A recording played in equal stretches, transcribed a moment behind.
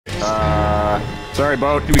Sorry,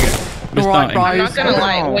 boat. Here we go. We're starting. I'm not gonna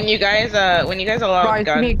lie. When you guys allowed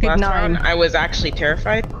guns last round, I was actually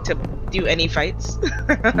terrified to do any fights.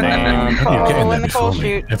 You're getting there before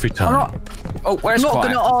me every time. Oh, where's I'm not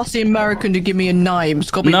Quiet? gonna ask the American to give me a name.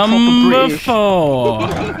 It's got to be Number proper British.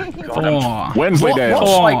 4. Wednesday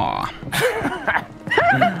Dale.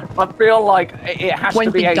 I feel like it has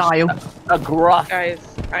to be a gruff, Guys,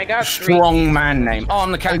 I got strong man name. Oh,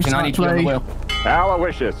 I'm the captain. I need to be on the wheel.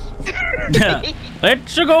 Aloysius.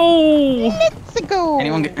 Let's go. Let's go.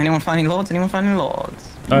 Anyone finding lords? Anyone finding lords?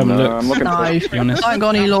 I'm looking No, for I ain't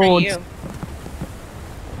got any lords.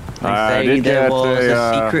 They say there was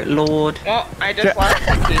a secret lord. Well, I just lost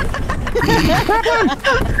the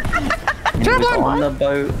He was on the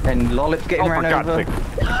boat and Lollip's getting ran over.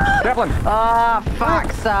 Devlin. Ah,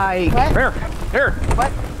 fuck's sake. Here.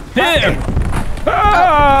 What? Here.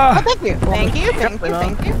 Ah! Oh, thank you.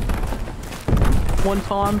 Thank you. One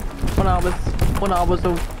time when I was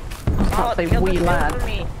a wee lad.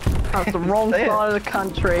 That's the wrong side of the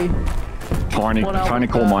country. Tiny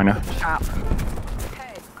coal miner.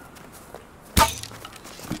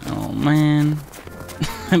 Oh man,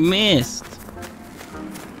 I missed.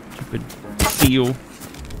 Stupid seal.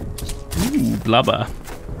 Ooh, blubber.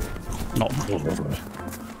 Not blubber.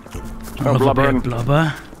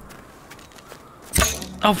 Blubber.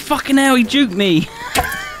 Oh fucking hell! He juked me.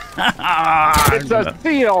 It's a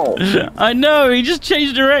seal. I know. He just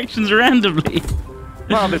changed directions randomly.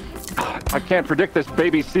 Well, I can't predict this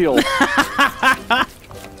baby seal.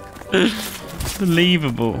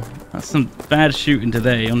 Unbelievable. That's some bad shooting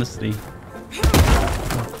today, honestly.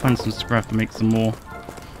 I'll find some scrap and make some more.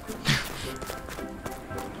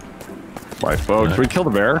 Right, folks. Should we kill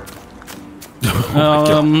the bear?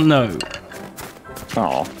 No.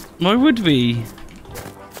 Oh. Why would we?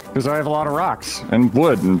 Because I have a lot of rocks and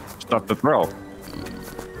wood and stuff to throw.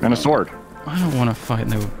 And a sword. I don't want to fight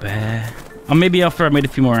no bear. Or maybe after I made a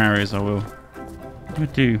few more arrows, I will. What do I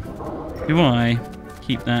do? Do I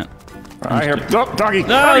keep that? I hear... Oh, doggy!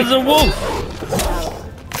 No, it's a wolf!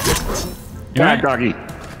 Yeah, doggy.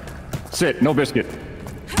 Sit, no biscuit.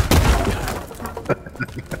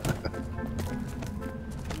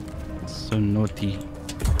 So naughty.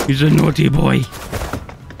 He's a naughty boy.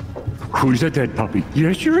 Who's a dead puppy?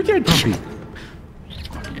 Yes, you're a dead puppy.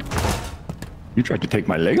 You tried to take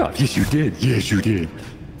my leg off. Yes, you did. Yes, you did.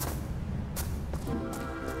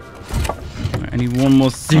 I need one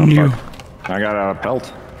more sinew. I got a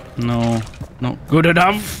pelt. No, not good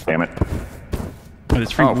enough. Damn it.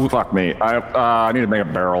 Oh, fuck me. I need to make a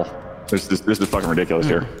barrel. This is fucking ridiculous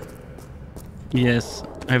here. Yes,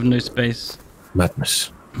 I have no space.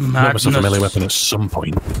 Madness. Make myself a melee weapon at some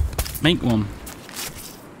point. Make one.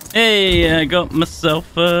 Hey, I got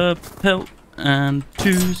myself a pelt and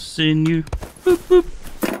 2 sinew. Boop, boop.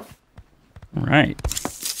 Right.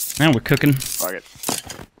 Now we're cooking. Fuck it.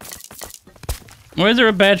 Why is there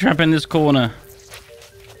a bear trap in this corner?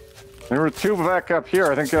 There were 2 back up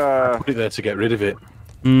here. I think, I put it there to get rid of it.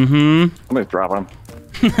 Mm-hmm. Somebody's dropping them.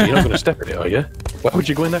 You're not going to step in it, are you? Why would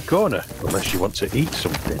you go in that corner? Unless you want to eat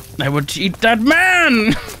something. I would eat that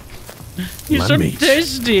man! He's so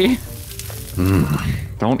tasty.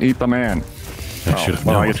 Don't eat the man. I should have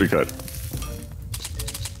known. known. I guess we could.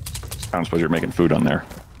 I don't suppose you're making food on there.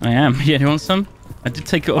 I am. Yeah, do you want some? I did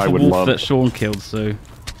take it off a wolf that Sean killed, so...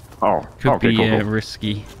 Oh, could okay, be cool.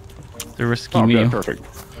 risky. It's a risky meal. Good, perfect.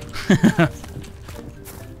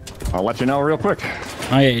 I'll let you know real quick.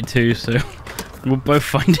 I ate too, so we'll both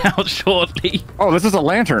find out shortly. Oh, this is a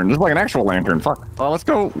lantern. This is like an actual lantern. Fuck. Let's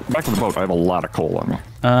go back to the boat. I have a lot of coal on me.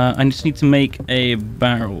 I just need to make a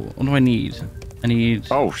barrel. What do I need? I need...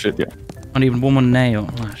 Oh, shit, yeah. I need one more nail.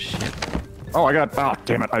 Oh, shit. Oh, I got... Oh,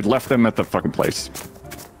 damn it. I left them at the fucking place.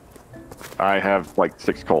 I have, like,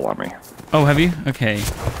 6 coal on me. Oh, have you? Okay.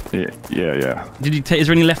 Yeah. Did you take... Is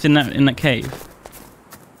there any left in that cave?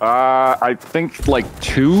 I think, like,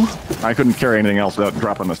 2. I couldn't carry anything else without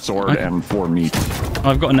dropping the sword and 4 meat. Oh,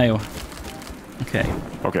 I've got a nail. Okay.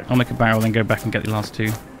 Okay. I'll make a barrel, then go back and get the last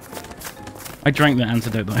 2. I drank the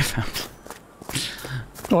antidote that I found.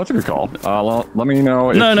 Oh, that's a good call. Well, let me know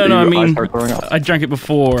if No, I mean, start throwing up. I drank it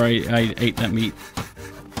before I ate that meat.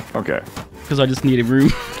 Okay. Because I just needed room.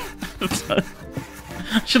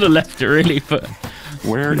 I should have left it, really, but...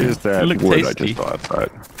 Where is that wood tasty. I just saw outside?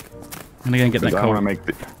 I'm gonna get that coal. I want to make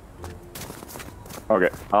the... Okay,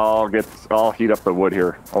 I'll heat up the wood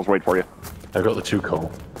here. I'll just wait for you. I got the 2 coal.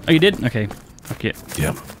 Oh, you did? Okay. Fuck it.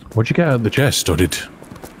 Yeah. What'd you get out of the chest, or did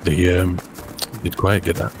Quiet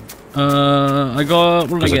get that? I got...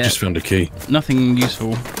 What did I get? I just found a key. Nothing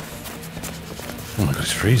useful. Oh my god,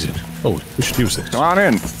 it's freezing. Oh, we should use this. Come on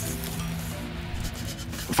in. The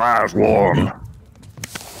fire's warm.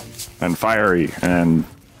 and fiery, and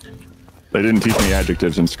they didn't teach me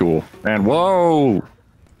adjectives in school. And whoa!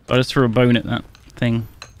 I just threw a bone at that thing.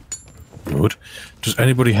 Good. Does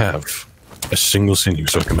anybody have a single sinew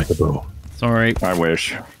so I can make a bow? Sorry. I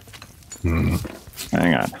wish.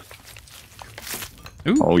 Hang on.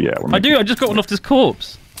 Ooh. Oh yeah, I do. I just got one off this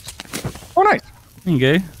corpse. Oh nice. There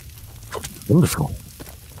you go. Wonderful.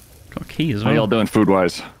 Got a key as How y'all well. doing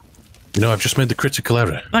food-wise? You know, I've just made the critical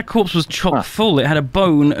error. That corpse was chock full. It had a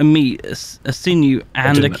bone, a meat, a sinew,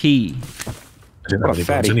 and a key. I didn't have any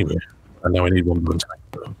bones anyway. And now I need one bone to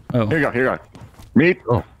make a bow. Oh, Here you go. Here you go. Meat.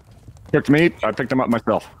 Oh. Cooked meat. I picked them up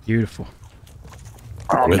myself. beautiful.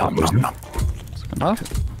 Oh, Wait, nom, what nom, was nom.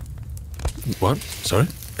 it? What? Sorry?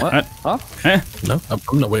 What? Huh? No,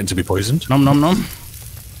 I'm not waiting to be poisoned. Nom nom nom.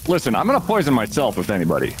 Listen, I'm gonna poison myself with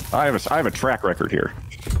anybody. I have a track record here.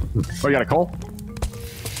 Oh, you got a coal?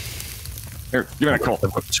 Here, give me a coal.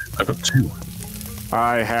 I've got two.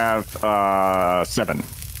 I have 7.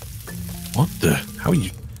 What the?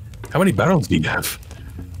 How many barrels do you have?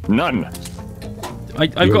 None.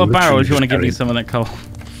 I've You're got a barrel if you want literally to give me carrying- some of that coal.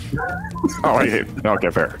 Oh, okay,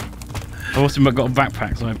 fair. I've also got a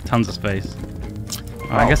backpack, so I have tons of space.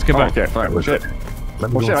 I guess go back. Okay, fine. Well, shit. Let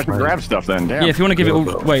me Well, go shit, I can find- grab stuff then. Damn. Yeah, if you want to give it all...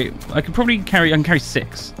 Go, go. Wait, I can carry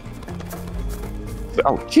 6.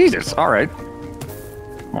 Oh, Jesus. All right.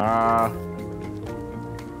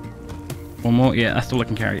 One more? Yeah, that's all I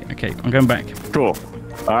can carry. Okay, I'm going back. Cool.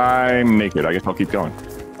 I'm naked. I guess I'll keep going.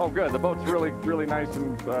 Oh, good. The boat's really nice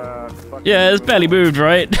and, fucking... Yeah, it's barely moved,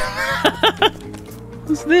 right?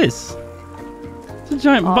 What's this? It's a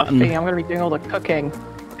giant button. See, I'm gonna be doing all the cooking.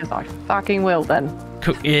 Because I fucking will then.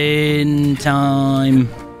 Cooking time.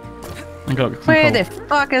 I got some Where coal. the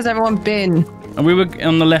fuck has everyone been? And we were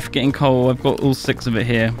on the left getting coal. I've got all 6 of it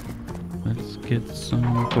here. Let's get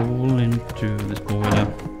some coal into this boiler.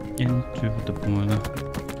 Into the boiler.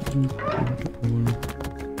 Into the boiler.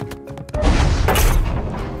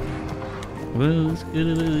 Well, let's get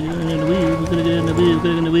it in the wheel. We're gonna get in the wheel.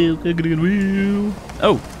 Get in the wheel. Get in the wheel.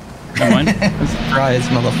 Oh, never mind. Surprise,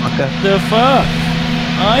 motherfucker. The fuck?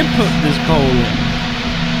 I put this coal in.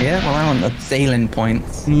 Yeah, well, I want the sailing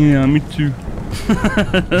points. Yeah, me too.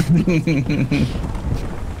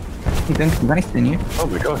 You don't nice, didn't you? Oh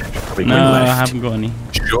my gosh. No, I haven't got any.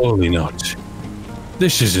 Surely not.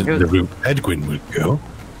 This isn't the route Edwin would go.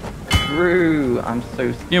 True. I'm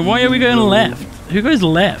so. Yeah, why are we going left? Who goes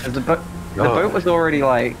left? The boat was already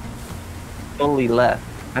like fully left.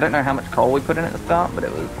 I don't know how much coal we put in at the start, but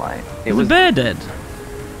it was like Is the bear dead?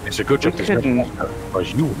 It's a good job this couldn't-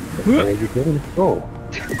 because you were getting it go.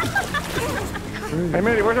 Hey,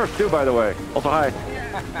 Mindy, where's our stew, by the way? Also, hi.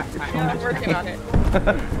 I'm working on it.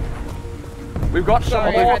 We've got some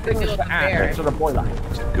Sorry, I more had to deal things with to the add bear. to the boiler.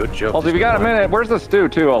 It's a good job. Also, if you got a minute, where's the stew,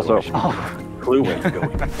 too, also? Clue where you're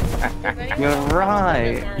going. You're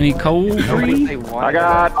right. Any coal? Nobody say why. I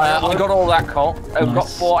got... I got all that coal. I've got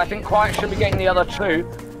Nice. 4. I think Quiet should be getting the other 2.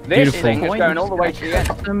 This Beautiful. thing is going all the way to the end.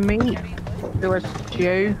 The meat. Do a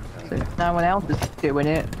stew. Since no one else is doing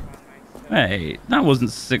it. Hey, that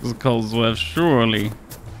wasn't 6 coals worth, surely.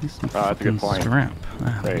 that's a good point. Scrap.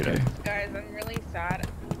 Ah, there we There go. you Guys, I'm really sad.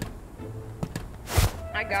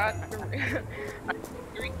 I got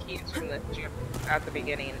 3 keys from the gym at the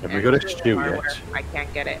beginning. Have we and got a 2 stew are yet? where I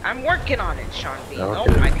can't get it. I'm working on it, Sean B.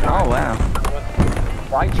 Okay. Oh my god. Oh wow.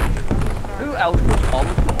 Right. Who else was on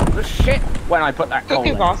the shit when I put that coal Cook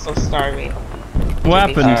is in? also starving. What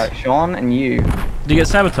happened? Sean and you. Did you get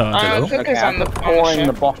sabotaged? Cook Okay, is I'm on the pouring the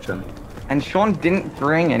ship. bottom. And Sean didn't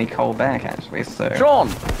bring any coal back actually, so. Sean!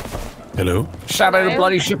 Hello? Shadow the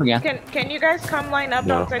bloody ship again. Can you guys come line up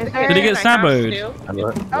No. outside the Did he kitchen? get I have saboed? stew.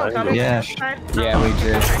 Hello? Oh, somebody Yeah. outside? Yeah, we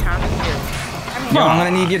did. I have stew. Yo, I'm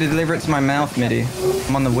gonna need you to deliver it to my mouth, Midi.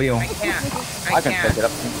 I'm on the wheel. I can't. I can pick it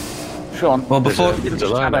up. Sean, Well, before There's a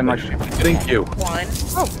line. shadow my ship. Thank you. One.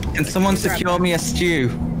 Oh, can someone secure me a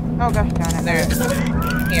stew? Oh gosh, darn it. there.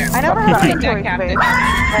 Here. I never had Take any that, choice, Captain. babe.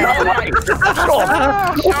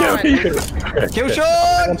 Sean. Kill Take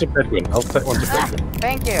Sean! one to Bedwin. I'll take one to Bedwin.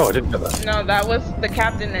 Thank you. Oh, I didn't get that. No, that was the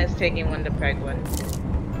captain is taking one to Pegwin.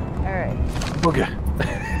 Alright. Okay.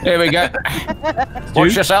 Here we go.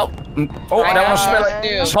 Watch yourself. Oh, I don't want to spill it.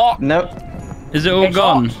 Stew. It's hot. Nope. Is it all It's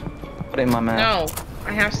gone? Put it in my mouth. No,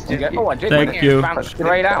 I have stew. Oh, I did. Thank It you. bounced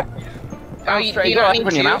straight out. Oh, Bounced you straight don't out. need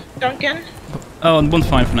Open your two, mouth. Duncan? Oh, one's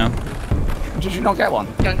fine for now. Did you not get one?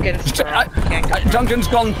 Duncan's can't get Duncan's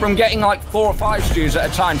gone from getting like 4 or 5 stews at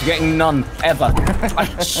a time to getting none ever. I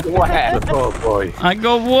swear. Oh boy. I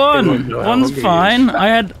got Hey, one. look, One's hungry he fine.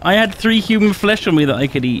 I had 3 human flesh on me that I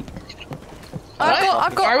could eat.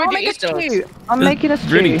 I'll make a stew. I'm making a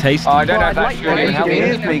stew. Really tasty. Oh, I don't know if I'd that's like really to helpful. He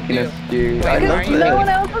is making a stew. I love No one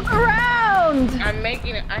it. else is around. I'm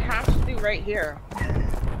making it. I have to do right here.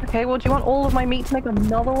 Okay, well, do you want all of my meat to make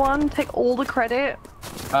another one? Take all the credit.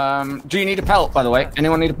 Do you need a pelt, by the way?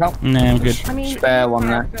 Anyone need a pelt? No, I'm good. I mean, Spare one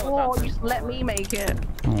there. or just let me make it.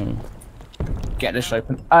 Oh. Get this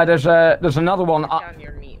open. There's another one up. Down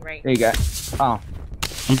your meat, right? There you go. Oh,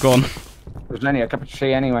 I'm gone. there's only a cup of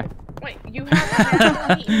tea anyway. Wait, you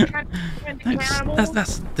have meat. You're trying to find a cannibal?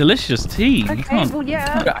 That's delicious tea. You Okay, can't. well,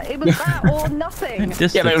 yeah, it was that or nothing.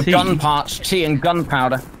 Just Yeah, but the it was tea. gun parts, tea and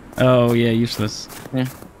gunpowder. Oh yeah, useless. Yeah,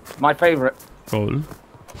 my favourite. Coal.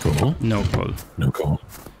 Coal? No coal. No coal.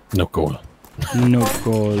 No coal. No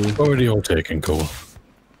coal. Already all taken coal.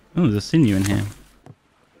 Oh, there's a sinew in here.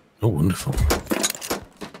 Oh, wonderful.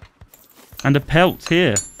 And a pelt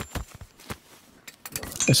here.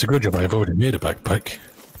 It's a good job I've already made a backpack.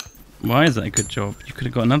 Why is that a good job? You could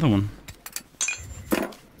have got another one.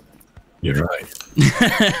 You're right.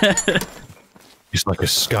 It's like a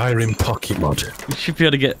Skyrim pocket mod. You should be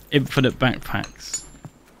able to get infinite backpacks.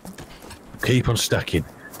 Keep on stacking.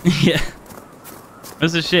 Yeah.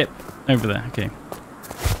 There's a ship over there. Okay.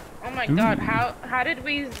 Oh my god, how did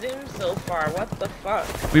we zoom so far? What the fuck?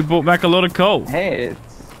 We brought back a lot of coal. Hey,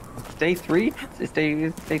 it's day 3. It's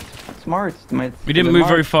day tomorrow. We didn't move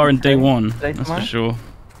very far in day 1. Day That's for tomorrow? sure.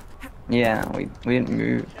 Yeah, we didn't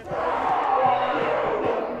move.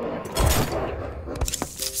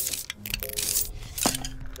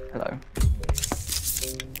 Hello.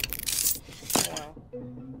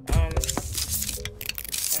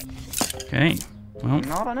 Okay. Well,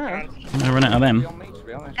 Not on Earth. I run out of them.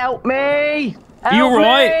 Help me! Are you Help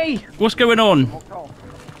alright? me! What's going on?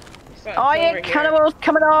 I ain't cannibals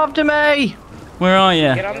coming after me! Where are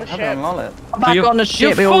you? Get on the I ship. don't love it. I'm back on the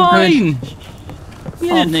ship, You're all good. fine. You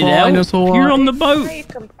didn't need fine, it's help. all You're right. on the Why are boat. you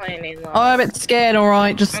complaining, Lon? I'm a bit scared,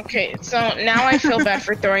 alright, just... Okay, so now I feel bad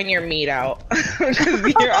for throwing your meat out. Because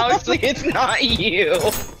you're obviously, it's not you.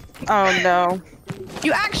 Oh no.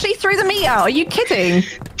 You actually threw the meat out, are you kidding?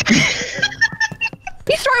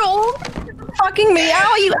 You threw all the fucking meat out,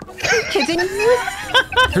 are you actually kidding me?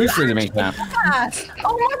 Who threw the meat now?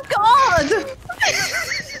 Oh my god!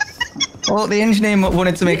 Well, the engineer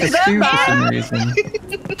wanted to make a stew for some reason.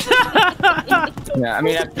 Yeah, I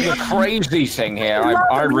mean, the crazy thing here,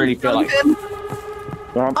 I really feel like...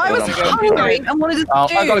 I was hungry and wanted to Oh,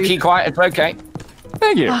 stew. I've got to keep quiet, it's okay.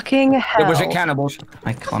 Thank you. Fucking hell. Was it cannibals?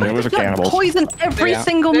 I can't. It was a Like, cannibal. poison every Yeah.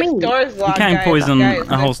 single This meat. door's You locked, can't guys. poison Guys,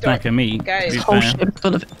 a whole this stack of meat. Guys, to be Whole fair. ship's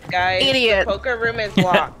full of Guys, idiot. the poker room is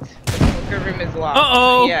locked. The poker room is locked.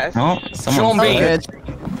 Uh-oh. Yes. Oh, Sean someone's Bean. dead.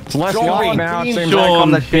 It's less Sean y'all Bean. now. It seems like. Sean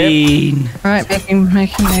on the ship. Bean. Right,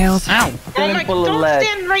 making nails. Ow. Oh my, full of don't lead.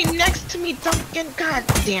 stand right next to me, Duncan. God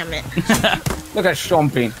damn it. Look at Sean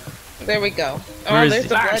Bean. There we go. Where Oh, is there's he?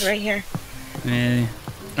 the blood right here. Yeah.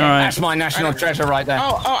 Alright. That's my national treasure right there.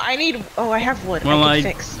 Oh, I need. Oh, I have wood. Well, I I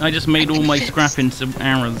can fix. just made all can my fix. scrap into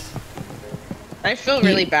arrows. I feel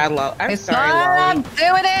really bad, Lo. I'm It's sorry, I'm Lolly.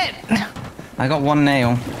 doing it! I got 1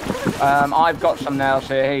 nail. I've got some nails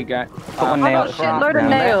here. Here you go. Got 1 I nail. got a shitload of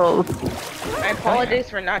nails. I apologize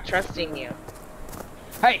for not trusting you.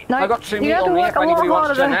 Hey, No, I got 2 you meat have to on me work if a lot anybody wants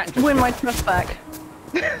harder to turn that to into... win my trust back.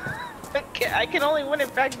 I can only win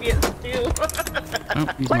it back via stew. Oh,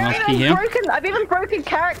 use Like, my last key here. I've even broken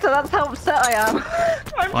character, that's how upset I am.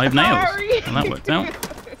 I'm 5 nails. sorry. Well, that worked out.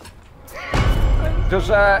 Does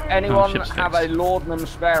anyone ship's have a fixed. laudanum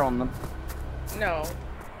spare on them? No.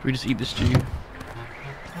 Should we just eat the stew?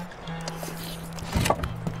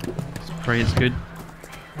 Let's pray it's good.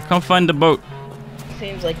 I can't find the boat.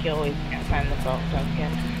 Seems like you always can't find the boat,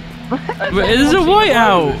 Duncan. But there's a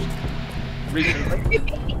whiteout!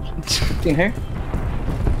 Seen who?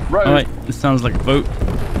 Rose. Oh wait, it sounds like a boat.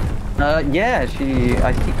 Yeah,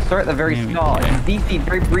 I saw her at the very There we start. go. She DC'd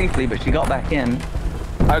very briefly, but she got back in.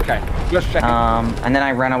 Okay, just checking. And then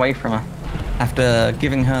I ran away from her after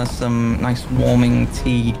giving her some nice warming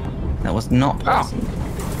tea that was not poisoned.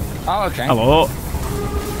 Oh, okay. Hello.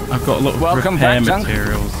 I've got a lot of Welcome repair back, Duncan.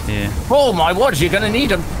 materials here. Oh my words, you're gonna need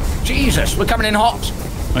them. Jesus, we're coming in hot.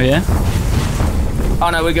 Oh yeah? Oh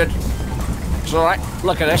no, we're good. It's alright.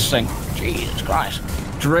 Look at this thing. Jesus Christ.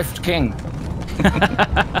 Drift King.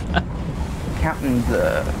 Captain's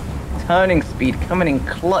turning speed coming in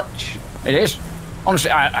clutch. It is.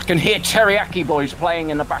 Honestly, I can hear Teriyaki Boys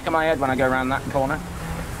playing in the back of my head when I go around that corner.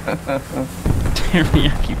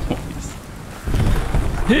 Teriyaki boys.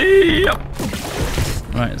 Hey!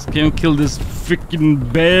 Right, let's go and kill this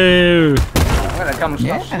freaking bear. When it comes to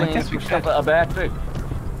Yeah, I slinging guess we some stuff could. at a bear too.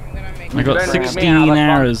 I'm gonna make I got Don't make me 16 out of fun.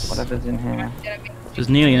 arrows. Whatever's in here. Just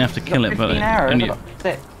nearly enough to kill it, but arrows. only... I've got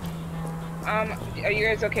 6. Are you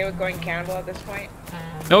guys okay with going cannibal at this point?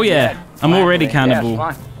 Oh yeah, I'm already cannibal.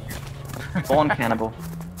 Yeah, Born cannibal.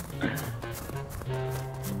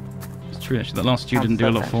 It's true actually, that last stew didn't do a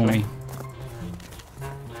lot for me.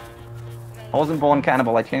 I wasn't born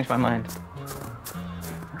cannibal, I changed my mind.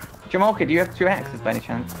 Jamalka, do you have 2 axes by any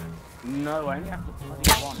chance? No, I only have the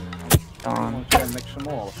bloody one. Darn. I'm going to make some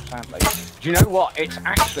more, sadly. Do you know what? It's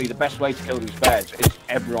actually the best way to kill these bears is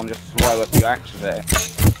everyone just throw a few axes at it.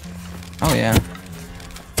 Oh yeah.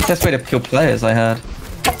 Best way to kill players, I heard.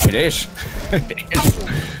 It is. It is.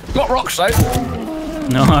 Got rocks though.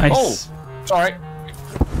 Nice. Oh, sorry.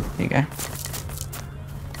 Here you go.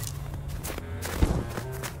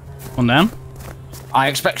 One down. I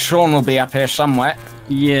expect Sean will be up here somewhere.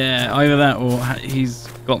 Yeah, either that or he's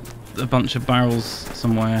got a bunch of barrels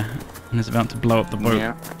somewhere and is about to blow up the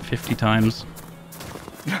boat 50 times.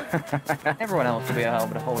 Everyone else will be able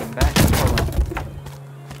to hold him back.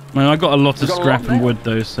 Well, I got a lot of scrap and wood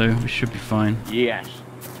though, so we should be fine. Yes.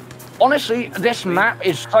 Honestly, this map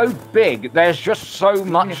is so big. There's just so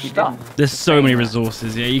much stuff. There's so many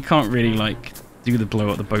resources. Yeah, you can't really like do the blow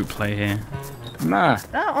up the boat play here. Nah.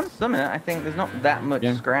 On Summit, I think there's not that much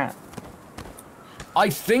scrap. I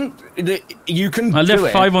think that you can I do left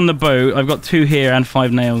it. 5 on the boat. I've got 2 here and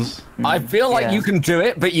 5 nails. I feel like you can do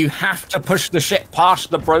it, but you have to push the ship past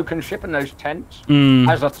the broken ship and those tents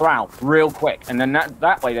as a throw real quick, and then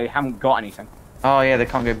that way they haven't got anything. Oh yeah, they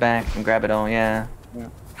can't go back and grab it all. Yeah.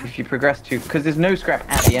 If you progress to, because there's no scrap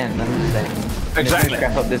at the end. I'm just saying. Exactly. There's no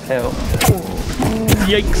scrap up this hill.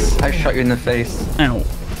 Yikes! I shot you in the face. Ow!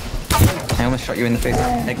 I almost shot you in the face.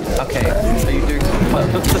 Okay, so you doing something well.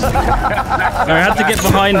 I had to get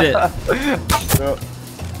behind it.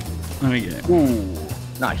 There we go. Ooh,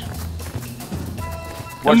 nice.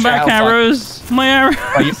 Come back, arrows! My arrows!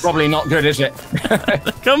 Well, you're probably not good, is it?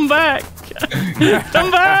 Come back! Come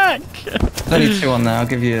back! There's only 2 on there. I'll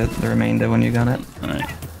give you the remainder when you got it.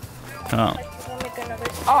 Alright. Oh.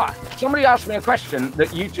 Somebody asked me a question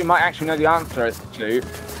that you two might actually know the answer to.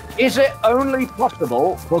 Is it only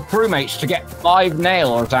possible for crewmates to get 5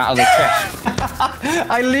 nails out of the chest?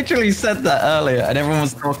 I literally said that earlier, and everyone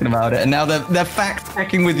was talking about it, and now they're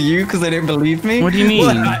fact-checking with you because they didn't believe me. What do you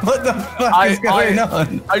mean? What the fuck is going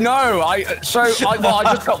on? I know. I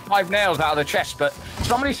just got 5 nails out of the chest, but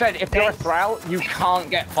somebody said if you're a thrall, you can't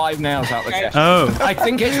get 5 nails out of the chest. Oh. I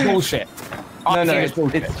think it's bullshit. No, it's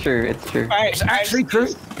true. It's true. It's actually true.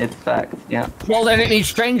 It's fact. Yeah. Well, then it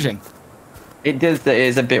needs changing. It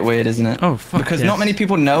is a bit weird, isn't it? Oh, fuck. Because not many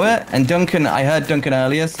people know it, and Duncan, I heard Duncan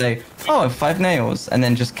earlier say, "Oh, 5 nails," and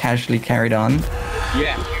then just casually carried on.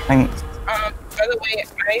 Yeah. Thanks. By the way,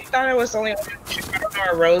 I thought it was only I don't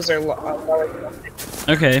know, a rose or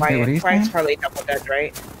Okay. Wait, what are you saying? probably double dead,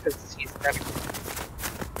 right? Because he's dead.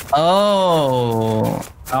 Oh.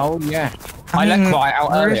 Oh yeah. I let quiet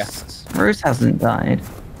out earlier. Rose hasn't died.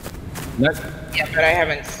 Nope. Yeah, but I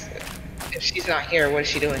haven't. If she's not here, what is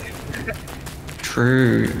she doing?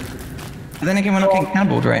 True. But then again, we're not getting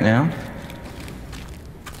canniballed right now.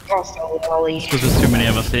 Also, Lolly. Because there's too many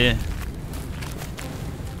of us here.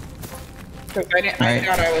 Because I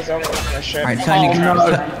thought I was only on the ship. Alright, Tiny.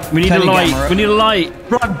 We need a light. We need a light.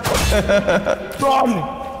 Run! Run!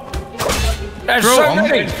 There's so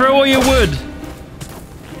many. Throw all your wood.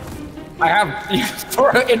 I have.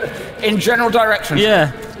 Throw it in general direction.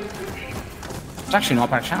 Yeah. It's actually not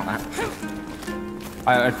a bad shout, that.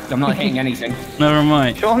 I'm not hitting anything. Never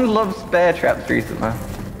mind. Sean loves bear traps recently.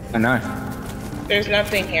 I know. There's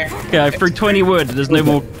nothing here. Okay, I threw 20 wood. There's no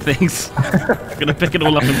more things. I'm gonna pick it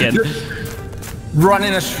all up again. Run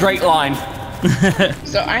in a straight line.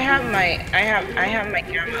 So I have my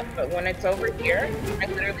camera, but when it's over here, I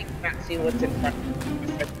literally can't see what's in front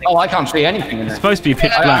of me. Oh, I can't see anything in It's there. supposed to be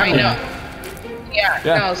pitch black. I know. Yeah,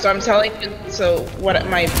 no, so I'm telling you, so what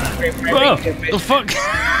my Whoa, the fuck?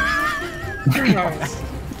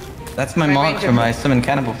 That's my mark for my summon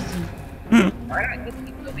cannibals. Why don't you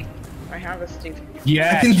keep moving? I have a stupid.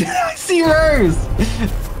 Yeah. I see Rose!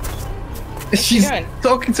 She's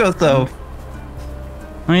talking to herself.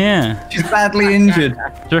 Oh yeah. She's badly injured. Do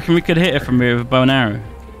you reckon we could hit her from here with a bow and arrow?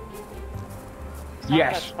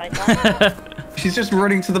 Yes. She's just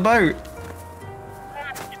running to the boat.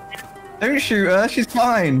 Don't shoot her, she's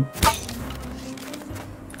fine.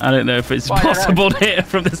 I don't know if it's possible to hit her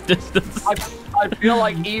from this distance. I feel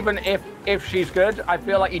like even if she's good, I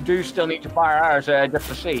feel like you do still need to fire arrows just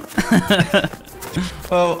to see.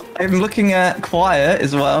 Well, I'm looking at Quiet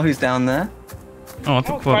as well, who's down there. Oh, I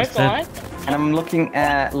think Quiet's dead. And I'm looking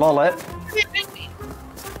at Lollet,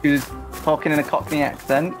 who's talking in a Cockney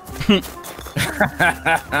accent. You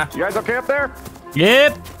guys okay up there?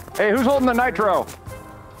 Yep. Hey, who's holding the nitro?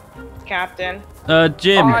 Captain.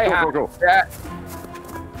 Jim. Go. Yeah.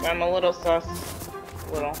 I'm a little sus.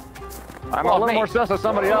 Little. I'm a little more sus than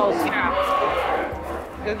somebody else.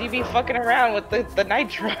 Because you be fucking around with the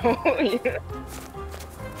nitro.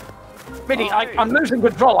 Minnie, I'm losing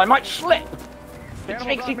control. I might slip. Which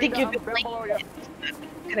makes you think you're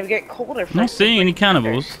gonna get colder. I'm not seeing any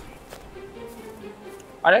cannibals.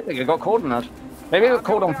 I don't think it got called on us. Maybe it got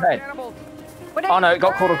called on Fed. Oh no, it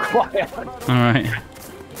got called on Quiet. Alright.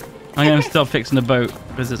 I'm going to start fixing the boat,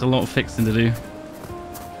 because there's a lot of fixing to do.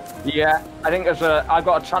 Yeah, I think I've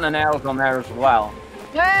got a ton of nails on there as well.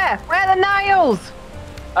 Where? Where are the nails?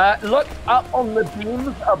 Look up on the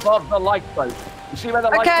beams above the lifeboat. You see where the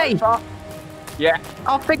lifeboats are? Yeah.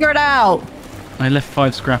 I'll figure it out. I left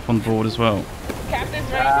 5 scrap on board as well. Captain's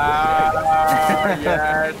ready.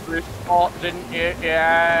 Yes, we spot, didn't you?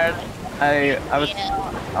 Yes. I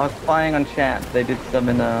was spying on chat. They did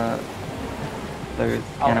summon those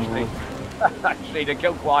cannibals. I just need to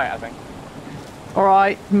kill Quiet, I think. All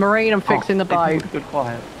right, Marine, I'm fixing the boat. Good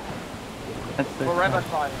quiet. That's so Forever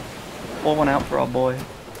quiet. silent. Pour one out for our boy.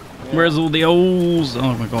 Where's all the holes?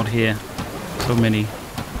 Oh my god, here. So many.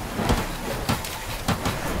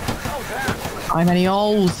 How many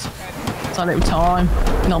holes? So little time.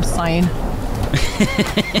 You know what I'm saying?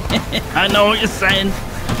 I know what you're saying.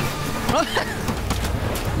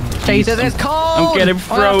 Jesus, it's cold! I'm getting I'm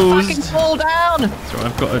gonna fucking froze. fall down! So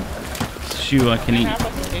I've got a shoe I can eat. Have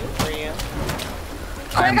us do for you.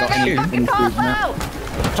 I haven't got any fucking food now.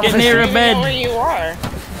 Get near a I don't know bed. where you are.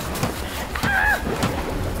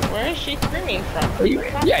 Where is she screaming from? Are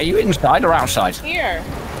you inside or outside? Here.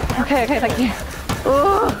 Okay, thank you.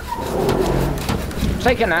 Ugh.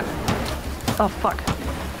 Take a nap. Oh, fuck.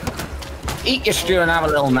 Eat your stew and have a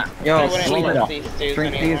little nap. I Yo, wouldn't sleep it eat off. these stews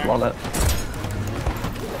drink anymore. these, wallet.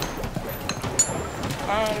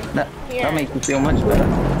 That Here. makes me feel much better.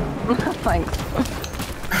 Thanks.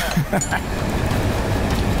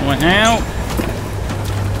 Went out.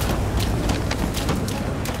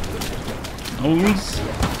 Holes.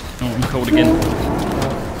 Oh, I'm cold again.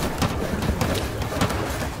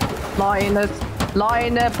 Lie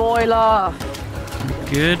in the boiler.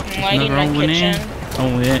 Good. I'm lighting my Another hole in here. kitchen.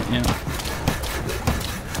 Oh yeah.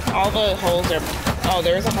 All the holes are. Oh,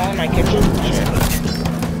 there was a hole in my kitchen. Shit.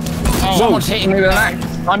 Oh, Someone's hitting me with an axe.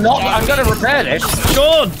 I'm going to repair this.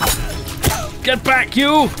 Sean! Get back,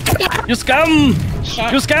 you! You scum!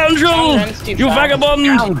 Sean- You scoundrel! Sean runs too You fast. vagabond!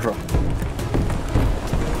 Scoundrel.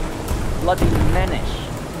 Bloody menace.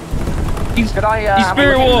 Could I, He have a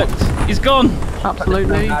spirit look at walked! He's gone!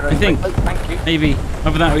 Absolutely. the- I think. Thank you. Maybe.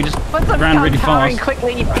 Over that we just What's up, ran really powering fast.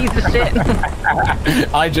 quickly, you piece of shit.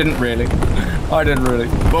 I didn't really.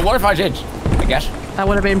 But what if I did? I guess. That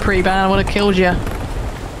would have been pretty bad. I would have killed you.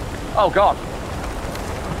 Oh God.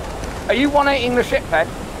 Are you 180ing the ship, Ted?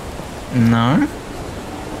 No.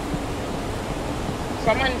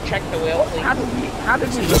 Someone check the wheel, please. How did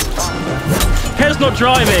we look? Ped's not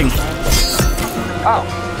driving! Oh.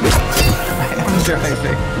 I'm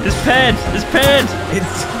driving. It's Ped! It's Ped!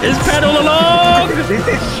 It's Ped all along! This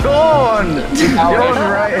is Sean! Sean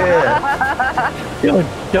right here.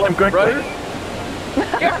 Kill him quickly. Rose?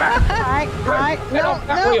 Get back! Right. Get off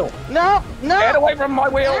that wheel! No. Get away from my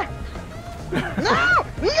wheel! No.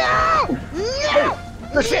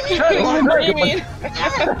 The ship's What turning! do you mean?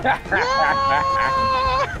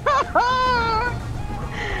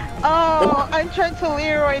 Oh, I tried to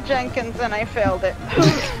Leroy Jenkins and I failed it.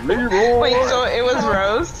 Leroy! Wait, so it was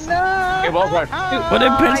Rose? No. It was Rose. Why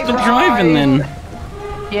did Ped stop driving then?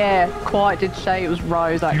 Yeah, Quiet did say it was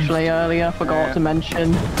Rose actually earlier. Forgot to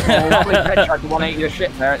mention. Probably Ted tried to 180 the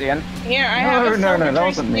ship there at the end. Here, I have a No, that celebratory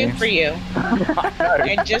wasn't me. stew for you.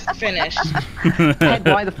 I just finished. Ted,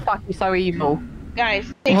 why the fuck are you so evil?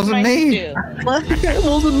 Guys, take Wasn't my me. stew. It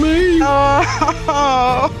wasn't me.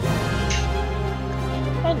 Oh.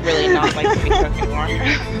 I'd really not like to be cooking more.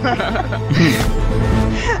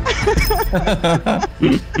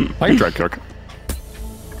 I can try cook.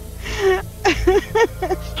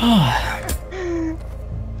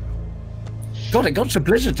 God, it got to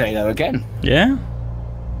Blizzard Day though again. Yeah?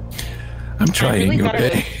 I'm I trying really your thought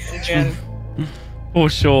it day. was June. Poor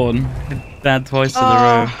Sean. Dad twice in a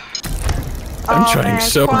row. I'm Oh, trying man,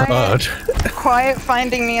 so quiet. hard. Quiet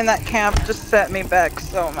finding me in that camp just set me back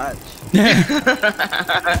so much. Do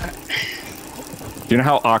you know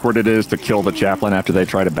how awkward it is to kill the chaplain after they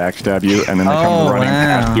try to backstab you and then they come running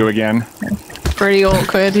past you again? Pretty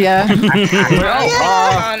awkward, yeah. I'm just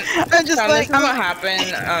Sean, like, this is what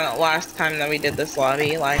happened last time that we did this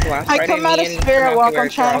lobby. Like last I Friday, come out of me and Spirit Monkey Walk, were I'm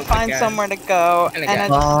trying to Charles find again. somewhere to go, And and I again.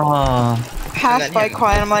 just Oh. pass then by him.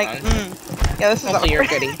 Quiet, I'm like, Yeah, this is Hopefully you're a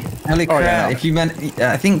awkward. goodie. Holy crap! yeah. If you meant,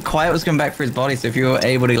 I think Quiet was going back for his body. So if you were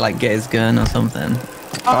able to like get his gun or something.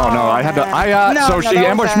 Oh no, I had to. So she that was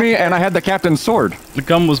ambushed me, accurate. and I had the captain's sword. The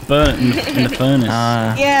gun was burnt in the furnace.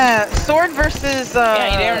 Yeah, sword versus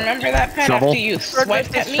Yeah, you didn't remember that, Pat? Shovel? After you sword swiped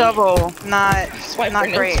versus at me? shovel. Not Swipe not or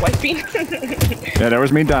no great. swiping? Yeah, there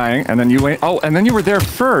was me dying, and then you went. Oh, and then you were there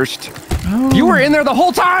first. You were in there the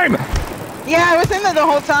whole time. Yeah, I was in there the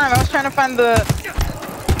whole time. I was trying to find the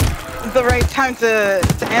right time to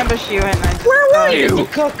ambush you, and I just, Where were you?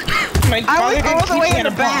 Cook. My I father was didn't all the teach way me in how the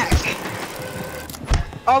to box. back.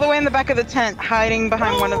 All the way in the back of the tent, hiding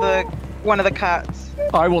behind one of the cots.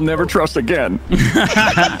 I will never trust again.